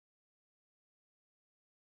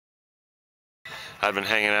I'd been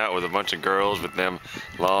hanging out with a bunch of girls with them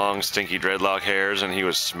long, stinky dreadlock hairs, and he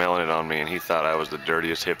was smelling it on me, and he thought I was the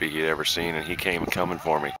dirtiest hippie he'd ever seen, and he came coming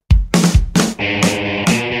for me.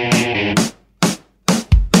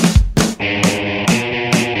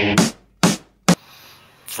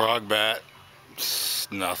 Frogbat, it's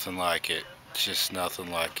nothing like it. Just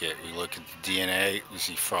nothing like it. We look at the DNA, we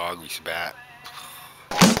see frog, we see bat.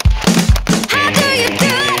 How do you do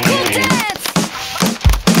that cool dance?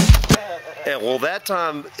 Yeah, well, that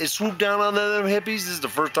time it swooped down on them hippies. This is the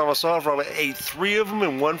first time I saw it. I ate 3 of them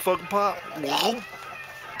in one fucking pot.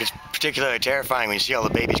 It's particularly terrifying when you see all the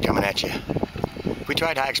babies coming at you. We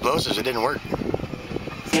tried high explosives, it didn't work.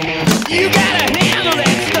 You gotta handle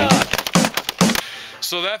that stuff.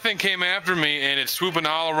 So that thing came after me, and it's swooping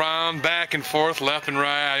all around, back and forth, left and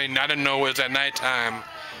right. I mean, I didn't know it was at nighttime.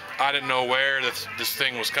 I didn't know where this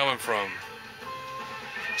thing was coming from.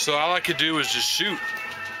 So all I could do was just shoot.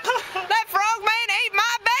 That frog man ate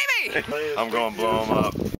my baby. I'm going to blow him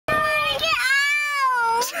up. Get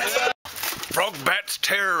out! Frogbat's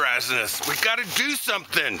terrorizing us. We gotta do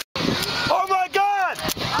something. Oh my God!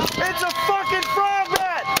 It's a fucking frog!